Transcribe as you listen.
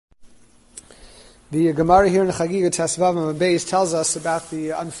The Gemara here in Chagigah Tesvav and Beis tells us about the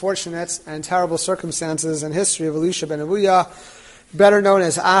unfortunate and terrible circumstances and history of Elisha ben Avuya, better known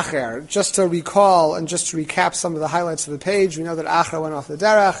as Acher. Just to recall and just to recap some of the highlights of the page, we know that Acher went off the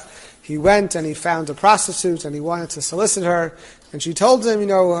derech. He went and he found a prostitute and he wanted to solicit her. And she told him,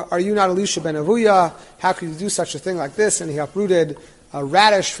 are you not Elisha ben Avuya? How could you do such a thing like this? And he uprooted a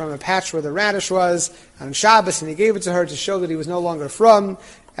radish from a patch where the radish was on Shabbos, and he gave it to her to show that he was no longer from.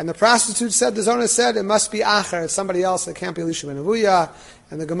 And the prostitute said, the Zonah said, it must be Acher, it's somebody else, it can't be Elisha ben Avuya.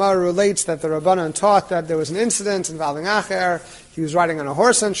 And the Gemara relates that the Rabbanan taught that there was an incident involving Acher. He was riding on a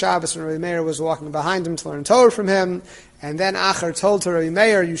horse on Shabbos, and Rabbi Meir was walking behind him to learn Torah from him. And then Acher told to Rabbi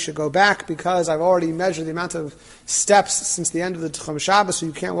Meir, you should go back because I've already measured the amount of steps since the end of the Tchum Shabbos, so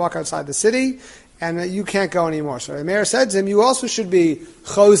you can't walk outside the city, and you can't go anymore. So Rabbi Meir said to him, you also should be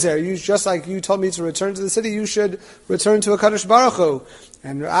choser. You, just like you told me to return to the city, you should return to a Kadosh Baruch Hu.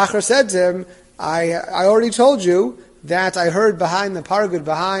 And Acher said to him, I already told you that I heard behind the paragud,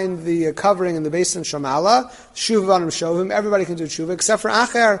 behind the covering in the basin Shamala, Shuvanim Shovim, everybody can do tshuva except for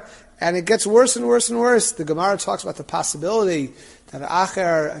Acher. And it gets worse and worse and worse. The Gemara talks about the possibility that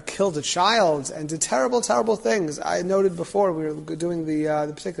Acher killed a child and did terrible, terrible things. I noted before, we were doing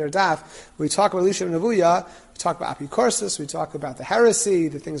the particular daf, we talk about Elisha ben Avuya, we talk about Apikorsis, we talk about the heresy,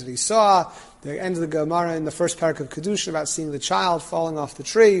 the things that he saw, the end of the Gemara in the first parak of Kedushin about seeing the child falling off the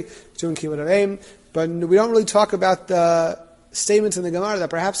tree, doing Kibbut Avim. But we don't really talk about the statements in the Gemara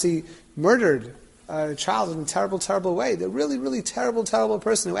that perhaps he murdered a child in a terrible, terrible way. The really, really terrible, terrible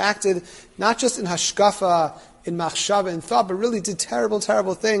person who acted not just in hashkafa, in machshava, in thought, but really did terrible,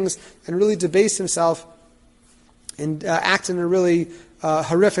 terrible things and really debased himself and acted in a really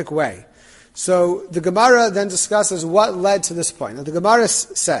horrific way. So the Gemara then discusses what led to this point. Now the Gemara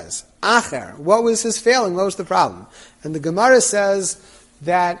says, Acher, what was his failing? What was the problem? And the Gemara says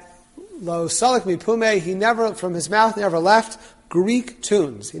that Lo Salik Mipume, he never, from his mouth, never left Greek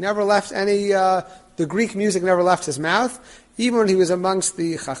tunes. He never left any, the Greek music never left his mouth, even when he was amongst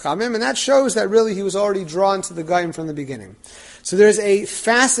the Chachamim, and that shows that really he was already drawn to the Goyim from the beginning. So there's a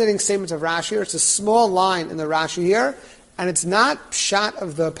fascinating statement of Rashi here. It's a small line in the Rashi here, and it's not pshat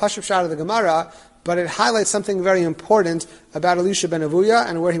of the Pashup pshat of the Gemara, but it highlights something very important about Elisha ben Avuya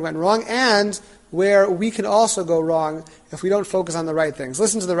and where he went wrong, and where we can also go wrong if we don't focus on the right things.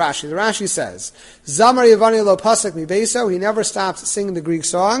 Listen to the Rashi. The Rashi says, Zamar Yavani lo pasek mi beso, he never stopped singing the Greek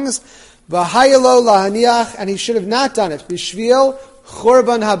songs, V'hayalo lahaniach, and he should have not done it, Bishvil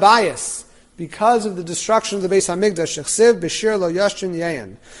churban habayis, because of the destruction of the Beis HaMikdash, Shechsiv b'shir lo yashchin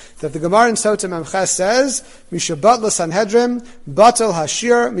yayin. That the Gemara in Sota Memches says, Mishabat l'Sanhedrin, batel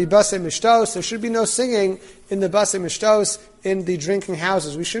hashir mi basei mishtos, there should be no singing in the basei mishtos, in the drinking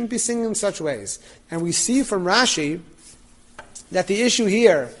houses. We shouldn't be singing in such ways. And we see from Rashi that the issue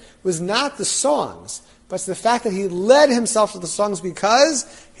here was not the songs, but it's the fact that he led himself to the songs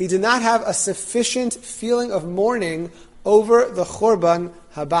because he did not have a sufficient feeling of mourning over the Churban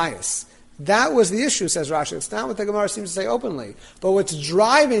Habayis. That was the issue, says Rashi. It's not what the Gemara seems to say openly. But what's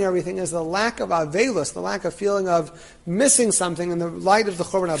driving everything is the lack of avelus, the lack of feeling of missing something in the light of the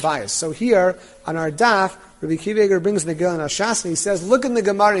Churban Habayis. So here, on our daf, Rabbi Chagigah brings the Gil and Ashas, and he says, look in the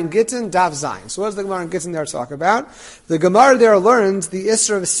Gemara in Gittin, Daf Zayin. So what does the Gemara in Gittin there talk about? The Gemara there learns the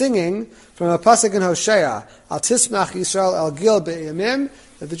Isra of singing from a pasuk in Hosea, Al Tismach Yisrael El Gil Be'yamim,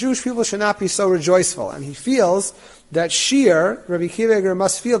 that the Jewish people should not be so rejoiceful. And he feels that shiur, Rabbi Chagigah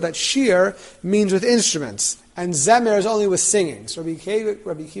must feel that shiur means with instruments, and zemer is only with singing. So Rabbi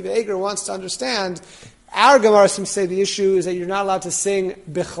Chagigah wants to understand, our Gemara seems to say the issue is that you're not allowed to sing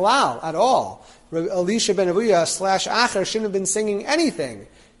bichlal at all. Elisha ben Avuya / Acher shouldn't have been singing anything.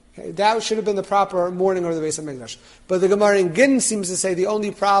 That should have been the proper mourning over the Beis HaMikdash. But the Gemara in Gittin seems to say the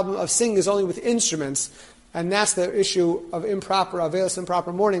only problem of singing is only with instruments, and that's the issue of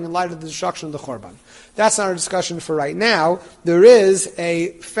improper mourning in light of the destruction of the Churban. That's not our discussion for right now. There is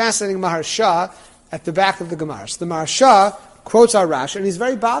a fascinating Maharsha at the back of the Gemara. So the Maharsha quotes our Rashi, and he's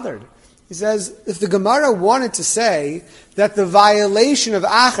very bothered. He says, if the Gemara wanted to say that the violation of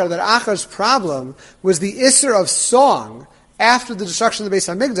Acher, that Acher's problem was the Isser of song after the destruction of the Beis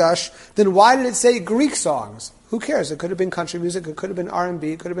HaMikdash, then why did it say Greek songs? Who cares? It could have been country music, it could have been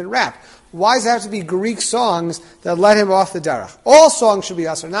R&B, it could have been rap. Why does it have to be Greek songs that led him off the derech? All songs should be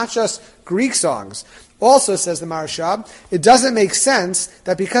Asr, not just Greek songs. Also, says the Maharshab, it doesn't make sense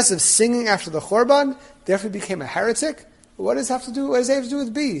that because of singing after the Churban, therefore he became a heretic. What does it have to do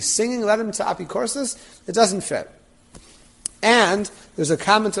with B? Singing led him to Apikorsis? It doesn't fit. And there's a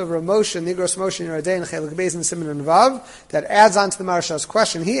comment of Moshe, Nigros Moshe Yeradei and Chelik Beis and Siman and Vav that adds on to the Maharsha's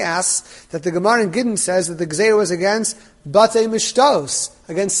question. He asks that the Gemara in Gittin says that the Gzeira was against Batei Mishtos,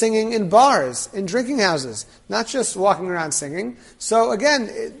 against singing in bars, in drinking houses, not just walking around singing. So again,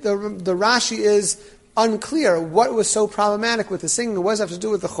 the Rashi is unclear what was so problematic with the singing and what does it have to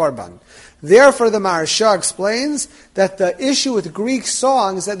do with the Chorban. Therefore, the Maharsha explains that the issue with Greek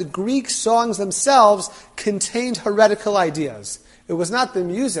songs is that the Greek songs themselves contained heretical ideas. It was not the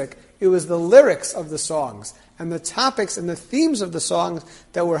music, it was the lyrics of the songs and the topics and the themes of the songs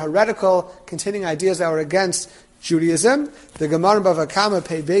that were heretical, containing ideas that were against Judaism. The Gemara in Bava Kama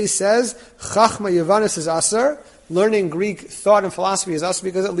Pei Beis says, Chachma Yavanis is Asar. Learning Greek thought and philosophy is Asar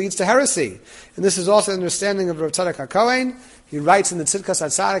because it leads to heresy. And this is also the understanding of Rav Tzadok HaKohen. He writes in the Tzidkas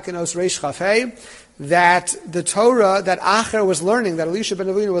HaTzadik in Os Reish Chafei that the Torah that Acher was learning, that Elisha ben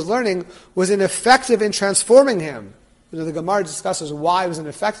Avinu was learning, was ineffective in transforming him. The Gemara discusses why it was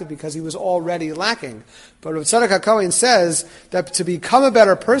ineffective, because he was already lacking. But Rav Tzadok HaKohen says that to become a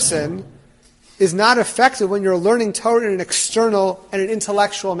better person is not effective when you're learning Torah in an external and an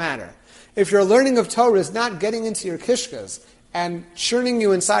intellectual manner. If your learning of Torah is not getting into your kishkas and churning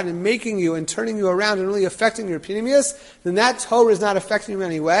you inside and making you and turning you around and really affecting your pneumius, then that Torah is not affecting you in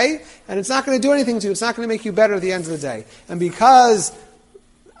any way, and it's not going to do anything to you. It's not going to make you better at the end of the day. And because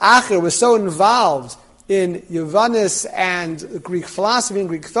Acher was so involved in Yavanis and Greek philosophy and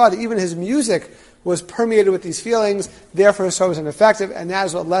Greek thought, even his music was permeated with these feelings, therefore his Torah was ineffective, and that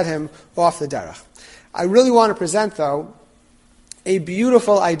is what led him off the derech. I really want to present, though, a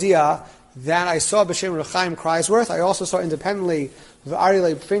beautiful idea that I saw B'Shem Reb Chaim Kreisworth. I also saw independently of Ari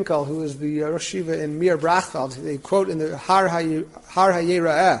Leib Finkel, who is the Rosh Yeshiva in Mir Brachfeld. They quote in the Har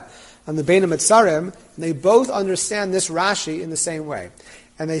HaYera'eh on the Bein HaMetzarim, and they both understand this Rashi in the same way.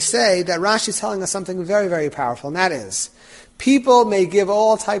 And they say that Rashi is telling us something very, very powerful, and that is, people may give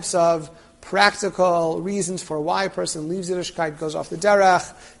all types of practical reasons for why a person leaves Yiddishkeit, goes off the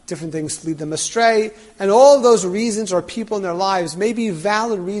derech, different things lead them astray, and all of those reasons or people in their lives may be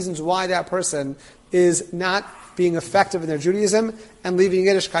valid reasons why that person is not being effective in their Judaism and leaving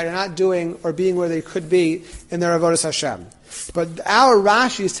Yiddishkeit and not doing or being where they could be in their avodas Hashem. But our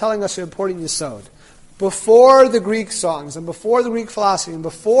Rashi is telling us an important yesod. Before the Greek songs, and before the Greek philosophy, and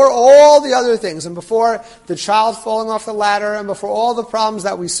before all the other things, and before the child falling off the ladder, and before all the problems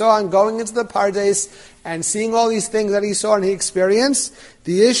that we saw and going into the Pardes, and seeing all these things that he saw and he experienced,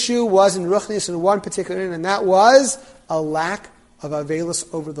 the issue was in Ruchnis in one particular, and that was a lack of Avelus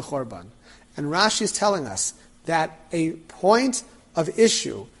over the Chorban. And Rashi is telling us that a point of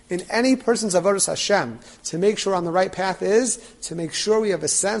issue in any person's avodas Hashem to make sure on the right path is to make sure we have a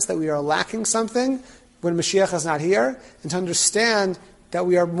sense that we are lacking something when Mashiach is not here, and to understand that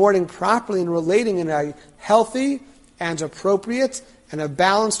we are mourning properly and relating in a healthy and appropriate and a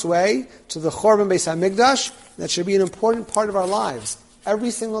balanced way to the Chorban Beis HaMikdash. That should be an important part of our lives, every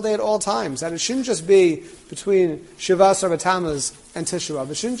single day at all times. That it shouldn't just be between Shiva Asar B'Tammuz and Tisha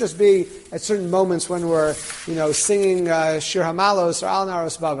B'Av. It shouldn't just be at certain moments when we're, singing Shir Hamalos or Al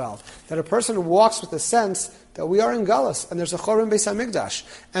Naros Bavel. That a person walks with the sense that we are in Galus, and there's a Chorban Beis HaMikdash.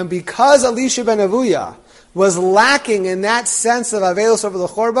 And because Elisha ben Avuya was lacking in that sense of Avelus over the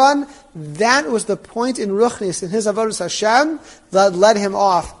Chorban, that was the point in Ruchnis, in his Avodas Hashem, that led him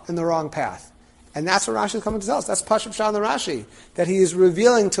off in the wrong path. And that's what Rashi is coming to tell us. That's Pashup Shah and the Rashi, that he is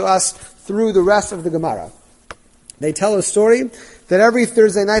revealing to us through the rest of the Gemara. They tell a story that every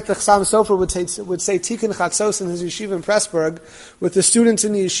Thursday night the Chassam Sofer would say Tikkun Chatzos in his yeshiva in Pressburg with the students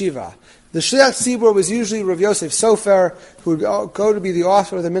in the yeshiva. The Shliach Tzibur was usually Rav Yosef Sofer, who would go to be the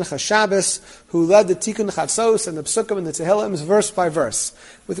author of the Mincha Shabbos, who led the Tikkun Chatzos and the Psukim and the Tehillim verse by verse,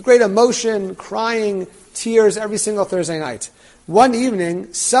 with great emotion, crying, tears every single Thursday night. One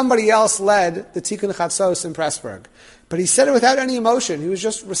evening, somebody else led the Tikkun Chatzos in Pressburg. But he said it without any emotion. He was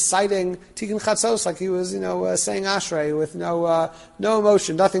just reciting Tikkun Chatzos like he was, saying Ashrei with no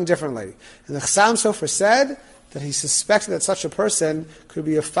emotion, nothing differently. And the Chassam Sofer said that he suspected that such a person could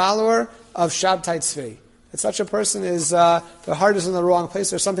be a follower of Shabtai Tzvi. That such a person is, the heart is in the wrong place.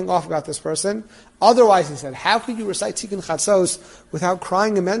 There's something off about this person. Otherwise, he said, how could you recite Tikkun Chatzos without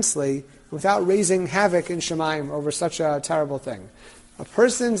crying immensely, without raising havoc in Shemaim over such a terrible thing? A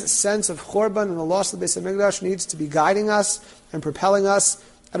person's sense of Chorban and the loss of the Beis HaMikdash needs to be guiding us and propelling us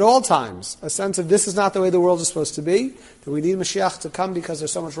at all times. A sense of this is not the way the world is supposed to be, that we need Mashiach to come because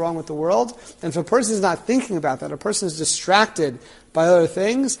there's so much wrong with the world. And if a person is not thinking about that, a person is distracted by other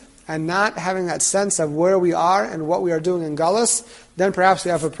things and not having that sense of where we are and what we are doing in Galus, then perhaps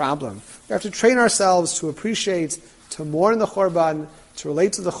we have a problem. We have to train ourselves to appreciate, to mourn the Chorban, to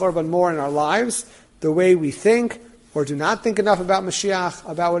relate to the Chorban more in our lives, the way we think, or do not think enough about Mashiach,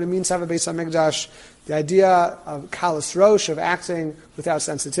 about what it means to have a Beis HaMikdash, the idea of kalas rosh, of acting without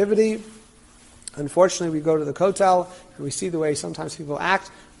sensitivity. Unfortunately, we go to the Kotel and we see the way sometimes people act.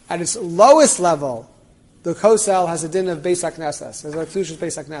 At its lowest level, the Kosel has a din of Beis HaKnesses, there's a Kedushas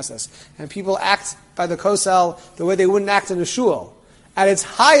Beis HaKnesses, and people act by the Kosel the way they wouldn't act in a shul. At its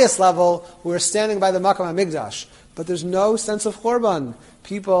highest level, we're standing by the Makam HaMikdash, but there's no sense of Chorban.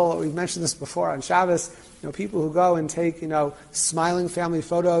 People, we've mentioned this before on Shabbos, people who go and take, smiling family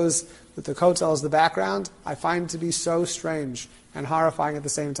photos with the Kotel as the background, I find to be so strange and horrifying at the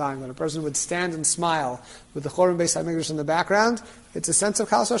same time. That a person would stand and smile with the Chorban Beis HaMikdash in the background, it's a sense of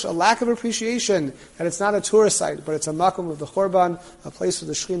kalas rosh, a lack of appreciation that it's not a tourist site, but it's a makom of the Chorban, a place where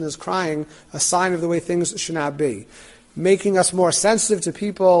the Shekhinah is crying, a sign of the way things should not be. Making us more sensitive to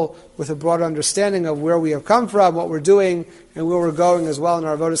people with a broader understanding of where we have come from, what we're doing, and where we're going as well in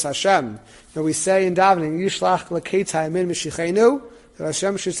our avodas Hashem. And we say in davening, Yishlach l'keita yamin mishichenu, that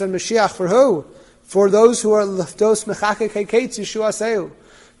Hashem should send Mashiach for who? For those who are leftos mechakek heketz yeshuaseu.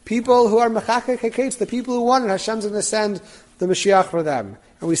 People who are mechakek heketz, the people who want it, Hashem's going to send the Mashiach for them.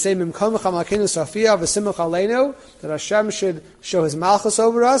 And we say, Mimkom chamalkeinu safia v'simach aleinu, that Hashem should show His malchus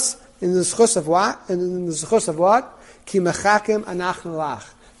over us, in the zchus of what? In the zchus of what? Ki mechakim anachnu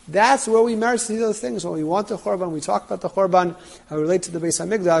lach. That's where we merit to see those things. When we want the Chorban, we talk about the Chorban, and we relate to the Beis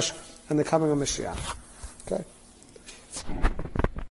HaMikdash and the coming of Mashiach. Okay.